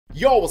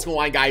Yo, what's going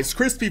on, guys?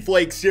 Crispy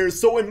Flakes here.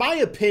 So in my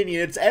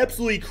opinion, it's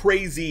absolutely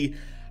crazy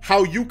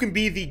how you can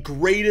be the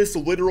greatest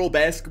literal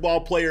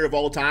basketball player of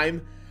all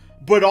time,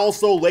 but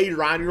also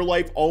later on in your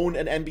life own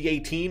an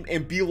NBA team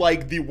and be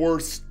like the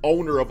worst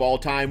owner of all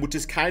time, which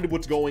is kind of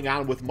what's going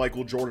on with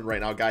Michael Jordan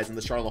right now, guys, in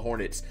the Charlotte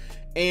Hornets.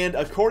 And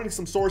according to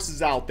some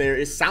sources out there,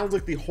 it sounds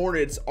like the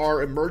Hornets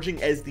are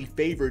emerging as the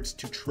favorites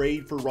to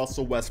trade for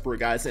Russell Westbrook,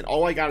 guys. And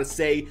all I gotta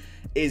say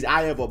is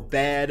I have a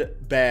bad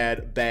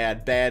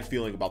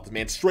feeling about this,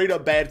 man. Straight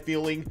up bad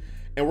feeling.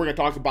 And we're going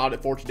to talk about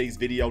it for today's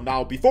video.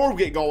 Now, before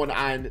we get going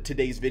on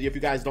today's video, if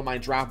you guys don't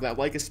mind dropping that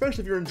like,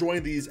 especially if you're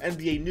enjoying these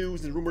NBA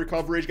news and rumor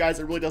coverage, guys,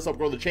 it really does help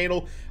grow the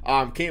channel.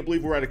 Can't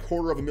believe we're at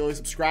 250,000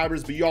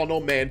 subscribers, but you all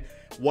know, man,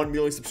 1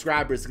 million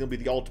subscribers is going to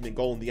be the ultimate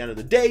goal in the end of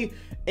the day.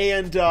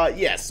 And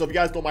yes, so if you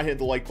guys don't mind hitting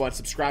the like button,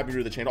 subscribing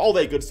to the channel, all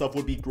that good stuff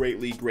would be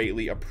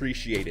greatly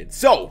appreciated.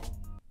 So,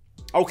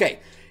 okay.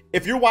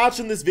 If you're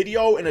watching this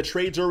video and a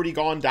trade's already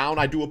gone down,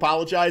 I do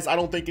apologize. I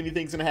don't think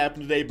anything's going to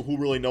happen today, but who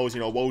really knows?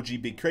 You know,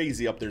 Woj be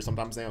crazy up there.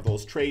 Sometimes they have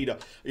those trade,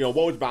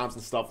 Woj bombs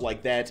and stuff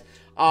like that.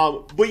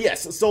 But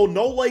yes, so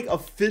no, like,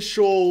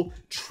 official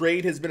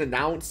trade has been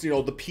announced. You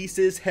know, the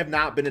pieces have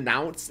not been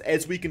announced.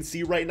 As we can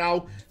see right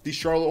now, the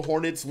Charlotte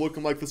Hornets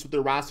looking like this with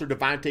their roster.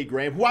 Devontae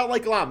Graham, who I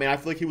like a lot, man. I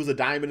feel like he was a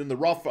diamond in the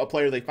rough, a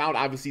player they found.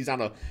 Obviously, he's on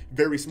a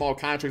very small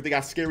contract. They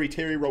got Scary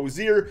Terry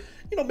Rozier,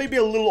 you know, maybe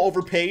a little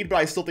overpaid, but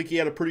I still think he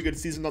had a pretty good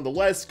season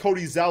nonetheless.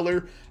 Cody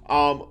Zeller,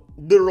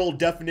 literal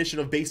definition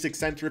of basic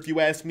center, if you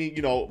ask me.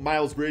 You know,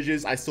 Miles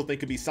Bridges, I still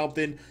think could be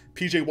something.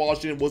 PJ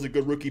Washington was a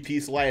good rookie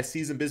piece last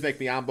season. Bismack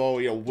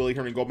Biyombo, you know, Willie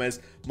Hernan Gomez,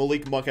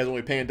 Malik Monk has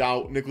only panned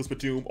out. Nicholas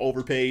Batum,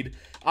 overpaid.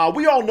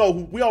 We all know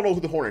who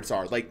the Hornets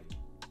are. Like,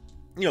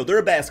 you know, they're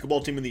a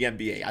basketball team in the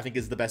NBA, I think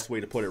is the best way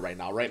to put it right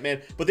now, right,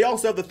 man? But they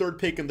also have the 3rd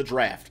pick in the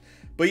draft.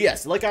 But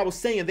yes, like I was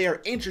saying, they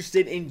are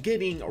interested in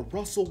getting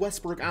Russell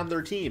Westbrook on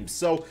their team.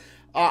 So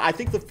I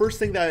think the first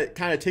thing that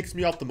kind of ticks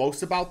me off the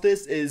most about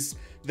this is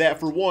that,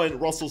 for one,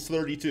 Russell's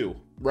 32,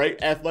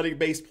 right?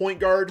 Athletic-based point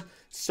guard,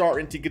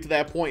 starting to get to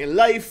that point in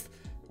life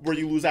where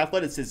you lose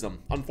athleticism.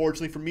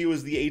 Unfortunately for me, it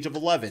was the age of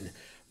 11.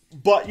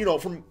 But, you know,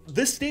 from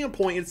this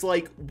standpoint, it's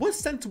like, what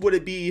sense would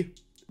it be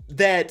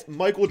that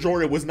Michael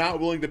Jordan was not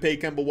willing to pay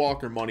Kemba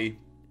Walker money,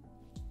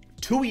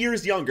 2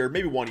 years younger,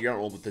 maybe 1 year, I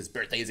don't know what his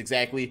birthday is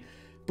exactly,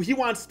 but he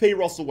wants to pay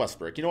Russell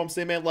Westbrook? You know what I'm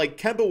saying, man? Like,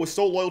 Kemba was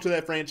so loyal to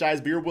that franchise,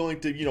 but you're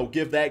willing to, you know,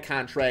 give that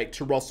contract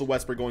to Russell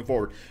Westbrook going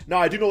forward. Now,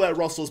 I do know that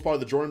Russell is part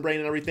of the Jordan brand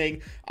and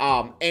everything.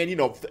 And, you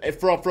know,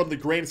 from the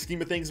grand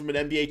scheme of things from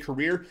an NBA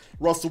career,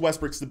 Russell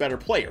Westbrook's the better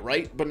player,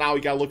 right? But now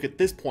you got to look at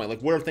this point.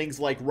 Like, what are things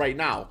like right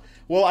now?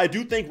 Well, I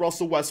do think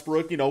Russell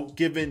Westbrook, you know,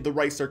 given the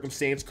right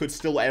circumstance, could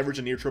still average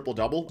a near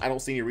triple-double. I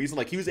don't see any reason.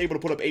 Like, he was able to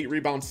put up 8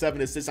 rebounds,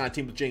 7 assists on a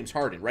team with James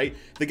Harden, right?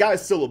 The guy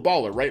is still a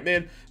baller, right,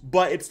 man?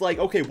 But it's like,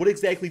 okay, what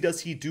exactly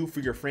does he do for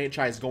your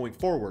franchise going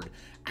forward?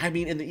 I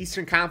mean, in the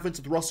Eastern Conference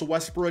with Russell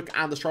Westbrook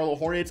on the Charlotte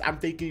Hornets, I'm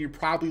thinking you're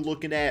probably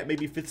looking at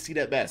maybe 5th seed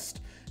at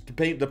best,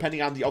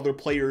 depending on the other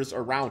players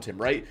around him,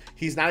 right?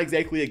 He's not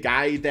exactly a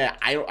guy that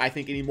I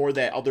think anymore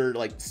that other,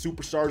 like,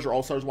 superstars or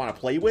all-stars want to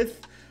play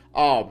with.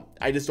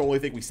 I just don't really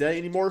think we say it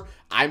anymore.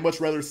 I'd much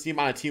rather see him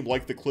on a team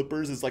like the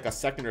Clippers as like a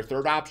 2nd or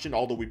 3rd option,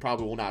 although we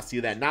probably will not see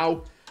that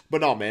now.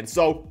 But no, man.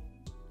 So,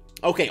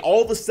 okay,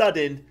 all of a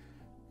sudden,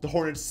 the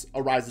Hornets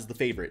arise as the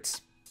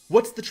favorites.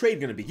 What's the trade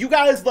going to be? You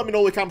guys let me know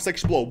in the comment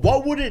section below.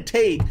 What would it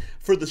take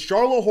for the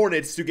Charlotte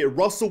Hornets to get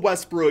Russell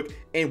Westbrook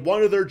in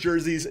one of their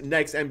jerseys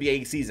next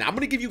NBA season? I'm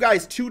going to give you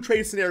guys 2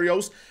 trade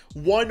scenarios.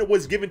 One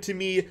was given to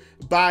me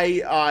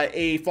by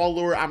a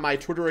follower on my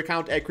Twitter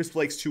account at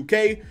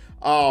ChrisFlakes2K.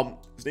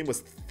 His name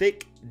was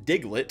Thick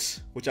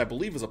Diglett, which I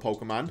believe is a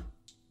Pokemon.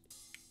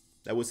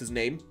 That was his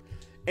name.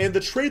 And the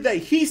trade that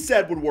he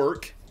said would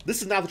work,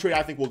 this is not the trade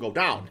I think will go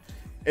down.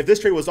 If this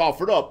trade was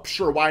offered up,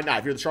 sure, why not?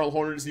 If you're the Charlotte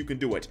Hornets, you can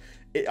do it.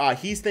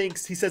 He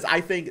says,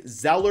 I think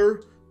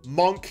Zeller,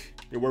 Monk,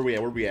 where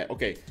are we at?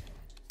 Okay.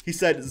 He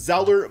said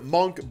Zeller,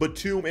 Monk,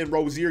 Batum, and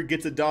Rozier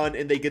gets it done,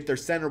 and they get their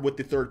center with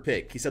the 3rd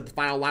pick. He said the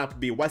final lineup would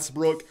be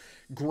Westbrook,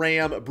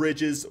 Graham,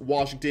 Bridges,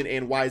 Washington,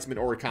 and Wiseman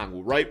or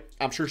Okongwu, right?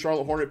 I'm sure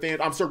Charlotte Hornet fans,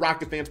 I'm sure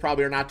Rocket fans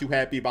probably are not too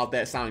happy about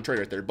that sounding trade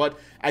right there. But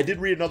I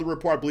did read another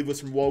report, I believe it was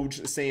from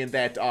Woj, saying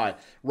that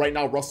right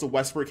now Russell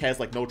Westbrook has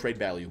like no trade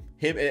value.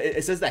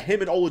 It says that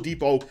him and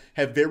Oladipo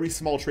have very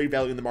small trade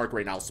value in the market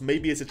right now. So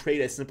maybe it's a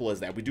trade as simple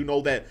as that. We do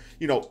know that,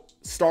 you know,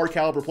 star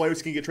caliber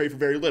players can get traded for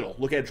very little.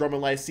 Look at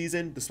Drummond last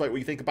season. Despite what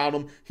you think about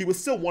him, he was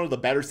still one of the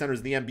better centers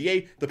in the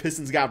NBA. The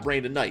Pistons got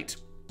Brandon Knight.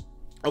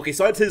 Okay,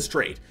 so that's his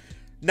trade.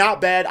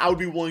 Not bad. I would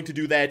be willing to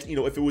do that, you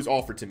know, if it was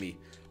offered to me.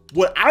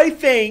 What I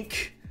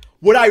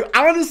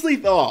honestly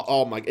thought,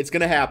 oh my, it's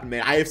going to happen,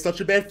 man. I have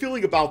such a bad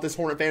feeling about this,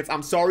 Hornet fans.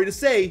 I'm sorry to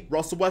say,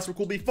 Russell Westbrook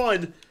will be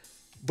fun,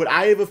 but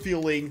I have a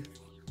feeling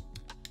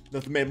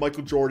that the man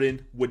Michael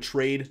Jordan would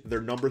trade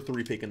their number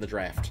 3 pick in the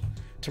draft.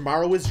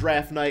 Tomorrow is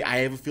draft night. I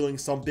have a feeling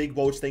some big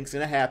votes thing's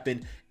going to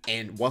happen,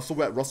 and Russell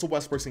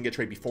Westbrook's going to get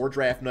traded before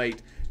draft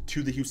night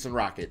to the Houston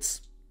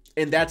Rockets.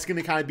 And that's going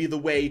to kind of be the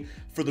way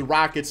for the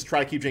Rockets to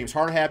try to keep James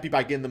Harden happy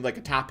by getting them like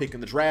a top pick in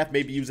the draft,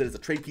 maybe use it as a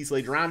trade piece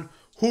later on.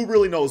 Who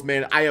really knows,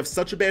 man? I have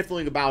such a bad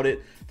feeling about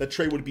it. The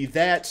trade would be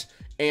that,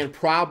 and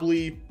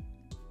probably,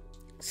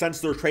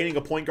 since they're trading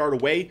a point guard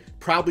away,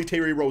 probably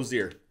Terry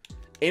Rozier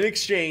in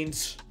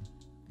exchange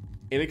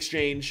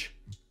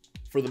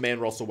for the man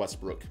Russell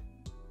Westbrook.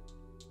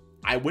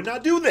 I would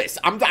not do this.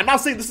 I'm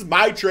not saying this is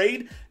my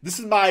trade. This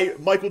is my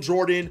Michael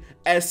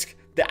Jordan-esque,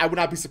 that I would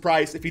not be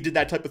surprised if he did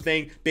that type of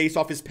thing based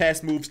off his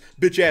past moves,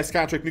 bitch-ass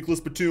contract, Nicholas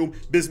Batum,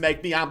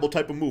 Bismack Biyombo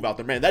type of move out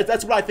there, man.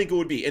 That's what I think it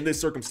would be in this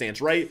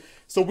circumstance, right?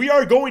 So we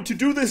are going to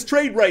do this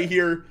trade right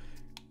here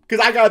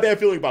because I got a bad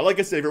feeling about it. Like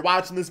I said, if you're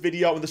watching this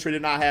video and this trade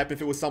did not happen,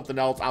 if it was something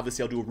else,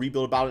 obviously I'll do a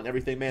rebuild about it and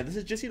everything, man. This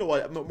is just, you know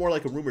what, more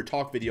like a rumor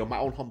talk video, my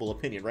own humble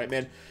opinion, right,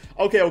 man?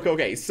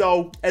 Okay.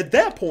 So at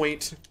that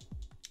point,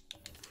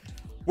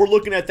 we're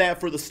looking at that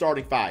for the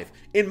starting five.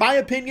 In my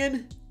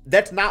opinion,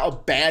 that's not a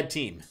bad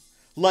team.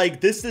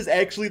 Like, this is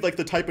actually, like,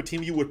 the type of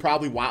team you would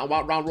probably want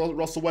around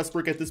Russell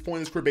Westbrook at this point in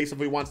his career based on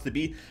what he wants to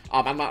be.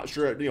 I'm not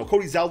sure. You know,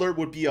 Cody Zeller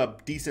would be a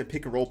decent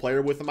pick-and-roll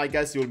player with him, I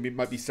guess. He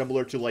might be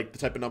similar to, like, the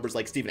type of numbers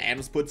like Steven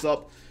Adams puts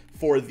up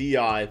for the,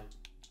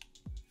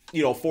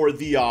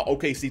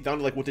 OKC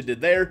Thunder, like what they did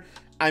there.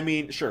 I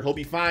mean, sure, he'll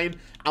be fine.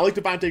 I like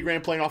Devontae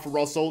Graham playing off of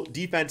Russell.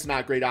 Defense,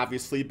 not great,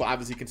 obviously, but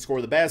obviously he can score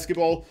the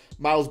basketball.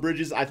 Miles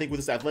Bridges, I think with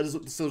his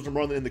athleticism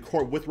running in the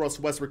court with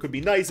Russell Westbrook could be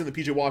nice. And the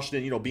PJ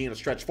Washington, you know, being a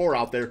stretch four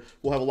out there,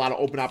 will have a lot of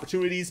open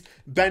opportunities.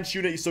 Bench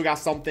unit, you still got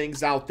some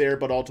things out there,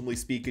 but ultimately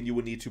speaking, you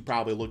would need to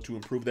probably look to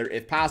improve there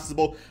if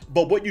possible.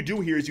 But what you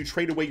do here is you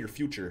trade away your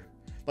future.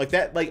 Like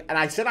that, like, and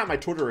I said on my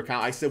Twitter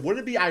account, I said,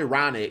 wouldn't it be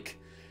ironic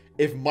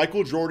if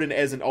Michael Jordan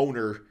as an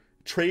owner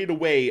traded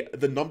away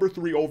the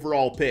 #3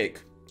 overall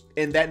pick,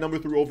 and that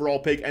 #3 overall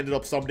pick ended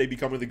up someday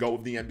becoming the GOAT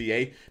of the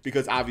NBA,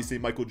 because obviously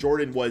Michael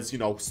Jordan was, you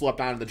know,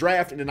 slept on in the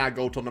draft and did not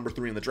go till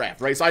 #3 in the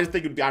draft, right? So I just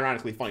think it would be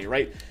ironically funny,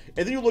 right?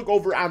 And then you look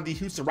over on the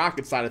Houston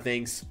Rockets side of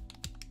things.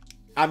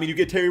 I mean, you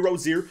get Terry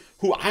Rozier,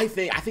 who I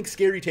think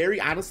Scary Terry,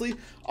 honestly,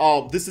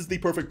 this is the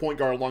perfect point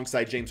guard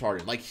alongside James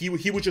Harden. Like, he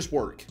would just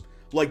work.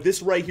 Like,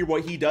 this right here,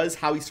 what he does,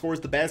 how he scores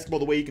the basketball,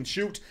 the way he can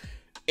shoot,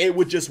 it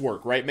would just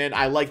work, right, man?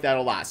 I like that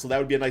a lot. So that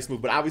would be a nice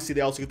move. But obviously,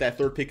 they also get that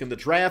 3rd pick in the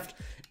draft.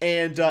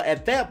 And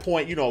at that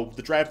point, you know,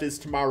 the draft is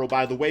tomorrow,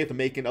 by the way, at the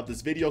making of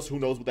this video. So who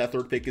knows what that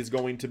 3rd pick is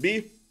going to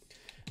be.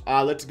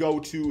 Let's go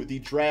to the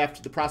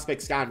draft, the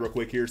prospect scan real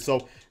quick here.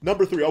 So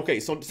 #3. Okay,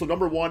 so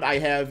 #1, I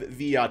have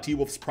the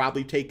T-Wolves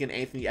probably taking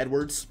Anthony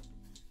Edwards.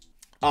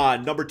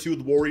 #2,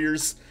 the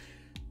Warriors.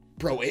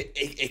 Bro,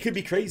 it could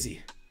be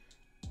crazy.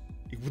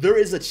 There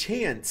is a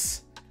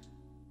chance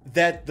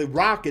that the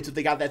Rockets, if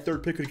they got that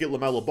 3rd pick, could get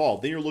LaMelo Ball.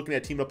 Then you're looking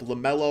at teaming up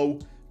LaMelo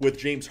with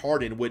James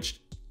Harden, which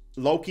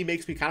low-key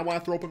makes me kind of want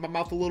to throw open my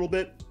mouth a little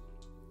bit.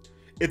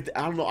 I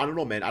don't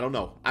know, man. I don't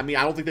know. I mean,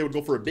 I don't think they would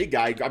go for a big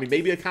guy. I mean,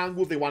 maybe a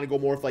Kongu if they want to go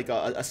more of like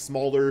a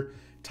smaller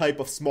type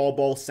of small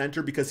ball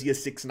center, because he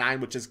is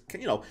 6'9", which is,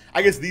 you know,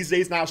 I guess these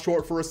days not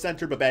short for a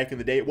center, but back in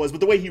the day it was. But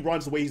the way he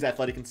runs, the way he's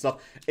athletic and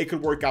stuff, it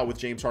could work out with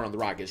James Harden on the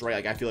Rockets, right?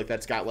 Like, I feel like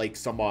that's got like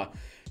some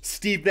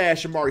Steve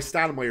Nash and Mari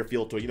Stoudemire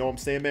feel to it, you know what I'm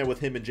saying, man, with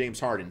him and James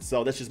Harden.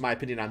 So that's just my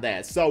opinion on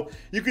that. So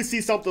you can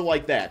see something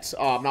like that.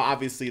 Now,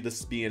 obviously,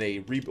 this being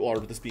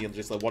this being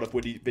just a what if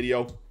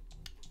video,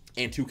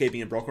 and 2K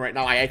being broken right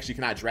now, I actually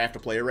cannot draft a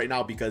player right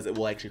now because it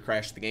will actually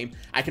crash the game.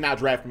 I cannot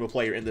draft from a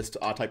player in this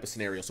type of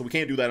scenario, so we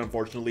can't do that,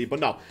 unfortunately. But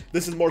no,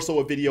 this is more so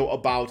a video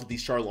about the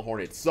Charlotte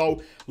Hornets.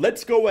 So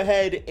let's go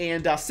ahead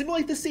and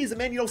simulate this season,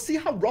 man. You know, see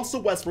how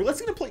Russell Westbrook, let's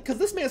gonna play, because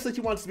this man says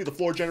he wants to be the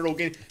floor general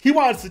again. He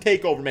wants to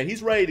take over, man.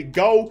 He's ready to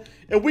go,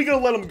 and we're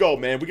gonna let him go,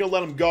 man. We're gonna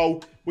let him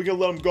go. We're gonna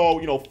let him go.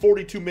 You know,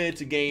 42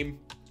 minutes a game.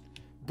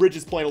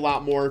 Bridges playing a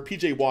lot more.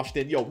 PJ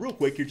Washington, yo, real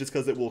quick here, just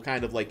because it will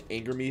kind of like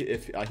anger me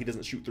if he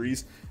doesn't shoot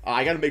threes.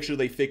 I got to make sure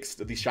they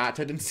fixed the shot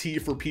tendency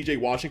for PJ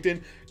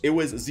Washington. It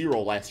was 0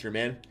 last year,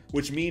 man,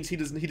 which means he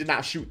did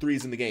not shoot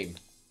threes in the game.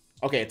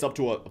 Okay, it's up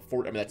to a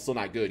 4. I mean, that's still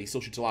not good. He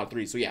still shoots a lot of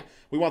threes. So yeah,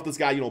 we want this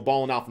guy, you know,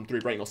 balling out from 3,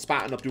 right? You know,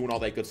 spotting up, doing all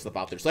that good stuff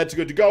out there. So that's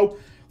good to go.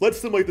 Let's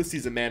simulate the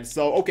season, man.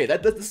 So okay,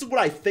 this is what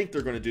I think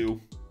they're gonna do.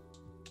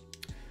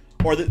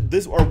 Or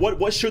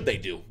what should they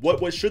do?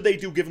 What should they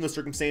do given the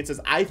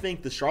circumstances? I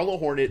think the Charlotte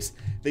Hornets,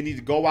 they need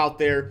to go out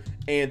there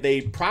and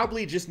they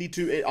probably just need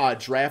to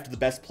draft the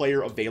best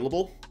player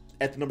available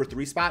at the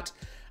 #3 spot.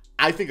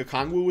 I think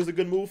Okongwu is a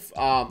good move.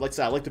 Like I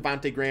said, I like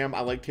Devontae Graham.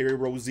 I like Terry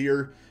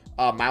Rozier.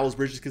 Miles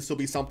Bridges can still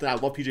be something. I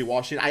love PJ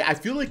Washington. I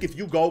feel like if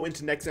you go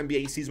into next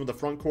NBA season with the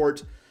front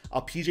court,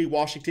 PJ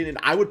Washington, and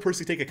I would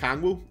personally take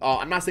Okongwu.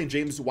 I'm not saying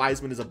James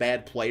Wiseman is a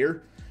bad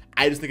player.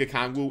 I just think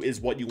Okongwu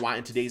is what you want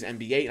in today's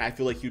NBA, and I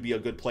feel like he'd be a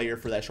good player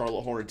for that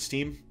Charlotte Hornets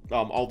team,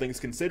 all things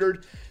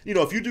considered. You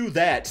know, if you do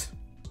that,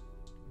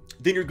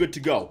 then you're good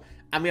to go.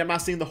 I mean, I'm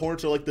not saying the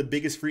Hornets are like the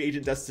biggest free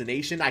agent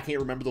destination. I can't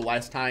remember the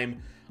last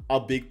time a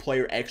big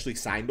player actually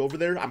signed over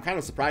there. I'm kind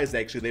of surprised,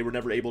 actually, they were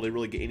never able to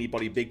really get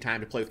anybody big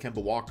time to play with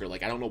Kemba Walker.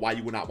 Like, I don't know why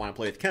you would not want to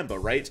play with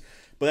Kemba, right?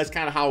 But that's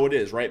kind of how it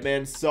is, right,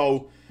 man?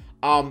 So,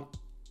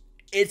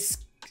 it's...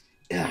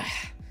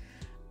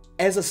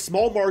 as a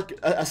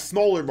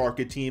smaller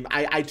market team,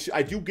 I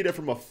do get it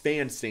from a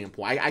fan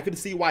standpoint. I can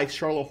see why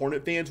Charlotte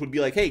Hornet fans would be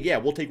like, hey, yeah,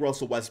 we'll take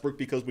Russell Westbrook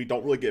because we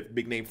don't really get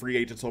big name free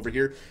agents over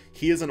here.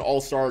 He is an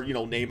all-star,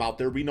 name out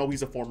there. We know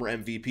he's a former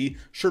MVP.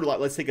 Sure,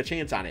 let's take a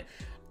chance on it.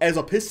 As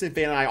a Piston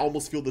fan, I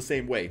almost feel the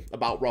same way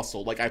about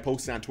Russell. Like, I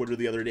posted on Twitter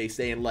the other day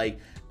saying, like,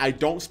 I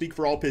don't speak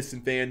for all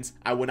Piston fans.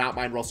 I would not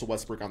mind Russell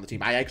Westbrook on the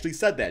team. I actually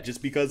said that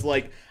just because,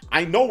 like,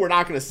 I know we're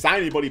not going to sign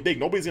anybody big.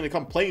 Nobody's going to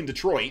come play in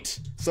Detroit.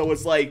 So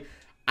it's like,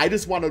 I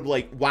just want to,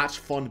 like, watch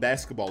fun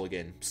basketball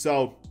again.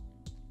 So,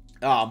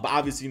 but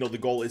obviously, the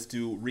goal is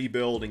to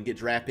rebuild and get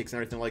draft picks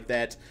and everything like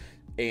that.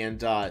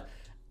 And I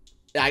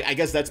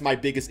guess that's my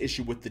biggest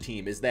issue with the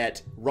team is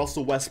that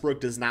Russell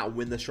Westbrook does not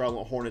win the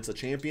Charlotte Hornets a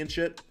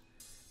championship.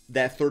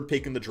 That third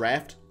pick in the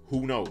draft,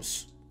 who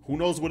knows? Who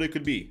knows what it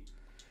could be?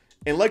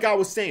 And like I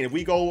was saying, if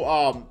we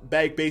go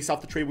back based off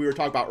the trade we were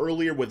talking about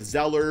earlier with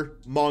Zeller,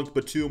 Monk,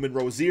 Batum, and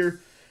Rozier,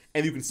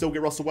 and you can still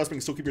get Russell Westbrook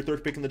and still keep your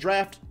third pick in the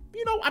draft,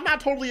 I'm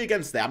not totally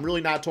against that. I'm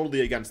really not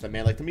totally against that,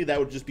 man. Like, to me, that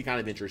would just be kind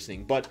of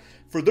interesting. But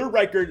for their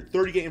record,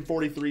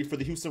 38-43. For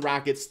the Houston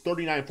Rockets,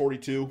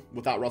 39-42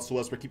 without Russell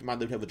Westbrook. Keep in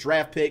mind they would have a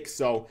draft pick,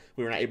 so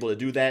we were not able to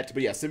do that.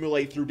 But yeah,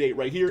 simulate through date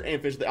right here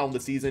and finish the end of the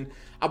season.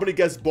 I'm going to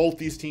guess both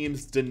these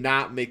teams did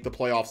not make the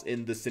playoffs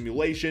in the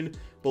simulation.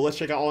 But let's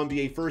check out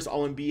All-NBA first,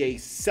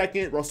 All-NBA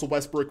second. Russell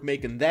Westbrook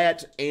making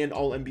that, and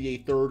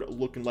All-NBA third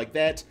looking like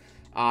that.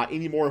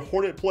 Any more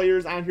Hornet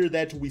players on here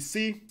that we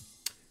see?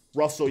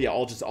 Russell, yeah,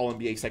 all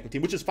NBA second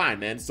team, which is fine,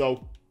 man.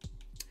 So,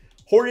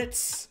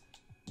 Hornets,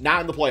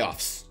 not in the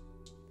playoffs.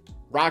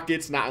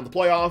 Rockets, not in the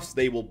playoffs.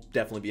 They will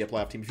definitely be a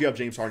playoff team. If you have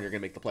James Harden, you're going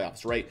to make the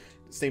playoffs, right?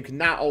 The same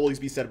cannot always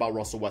be said about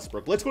Russell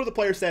Westbrook. Let's go to the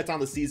player stats on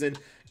the season,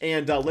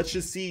 and let's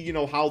just see,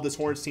 how this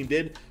Hornets team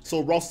did.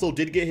 So, Russell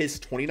did get his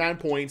 29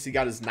 points. He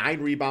got his 9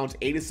 rebounds,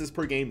 8 assists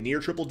per game, near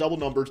triple-double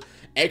numbers.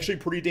 Actually,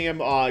 pretty damn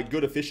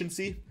good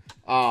efficiency.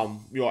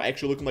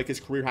 Actually looking like his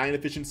career high in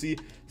efficiency.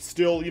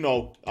 Still,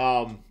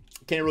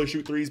 can't really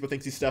shoot threes, but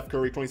thinks he's Steph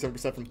Curry,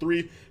 27% from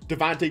 3.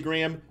 Devontae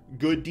Graham,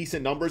 good,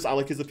 decent numbers. I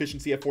like his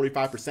efficiency at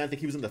 45%. I think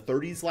he was in the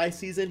 30s last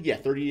season. Yeah,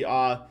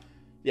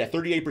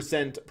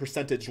 38%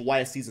 percentage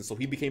last season. So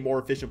he became more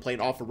efficient playing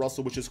off of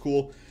Russell, which is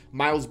cool.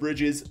 Miles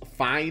Bridges,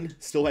 fine.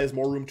 Still has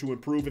more room to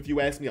improve, if you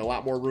ask me. A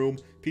lot more room.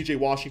 PJ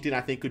Washington, I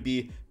think, could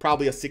be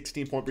probably a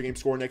 16-point per game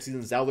scorer next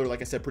season. Zeller,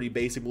 like I said, pretty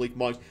basic. Malik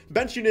Monk,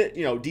 bench unit,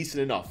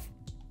 decent enough.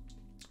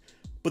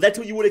 But that's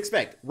what you would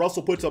expect.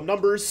 Russell puts up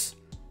numbers.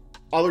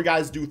 Other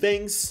guys do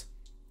things.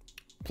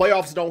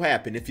 Playoffs don't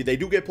happen. If they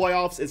do get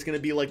playoffs, it's going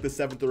to be like the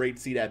 7th or 8th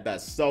seed at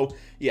best. So,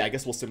 yeah, I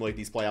guess we'll simulate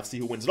these playoffs, see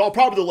who wins it all.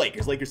 Probably the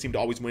Lakers. Lakers seem to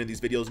always win in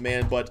these videos,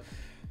 man. But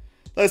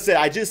let's say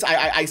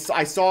I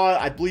saw,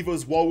 I believe it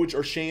was Woj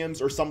or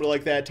Shams or somebody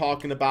like that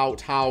talking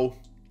about how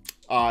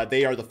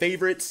they are the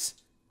favorites.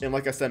 And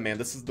like I said, man,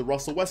 this is the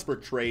Russell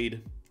Westbrook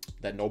trade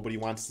that nobody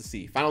wants to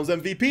see. Finals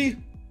MVP?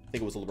 I think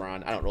it was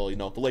LeBron. I don't really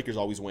know. The Lakers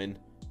always win.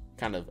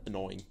 Kind of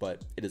annoying,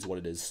 but it is what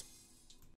it is.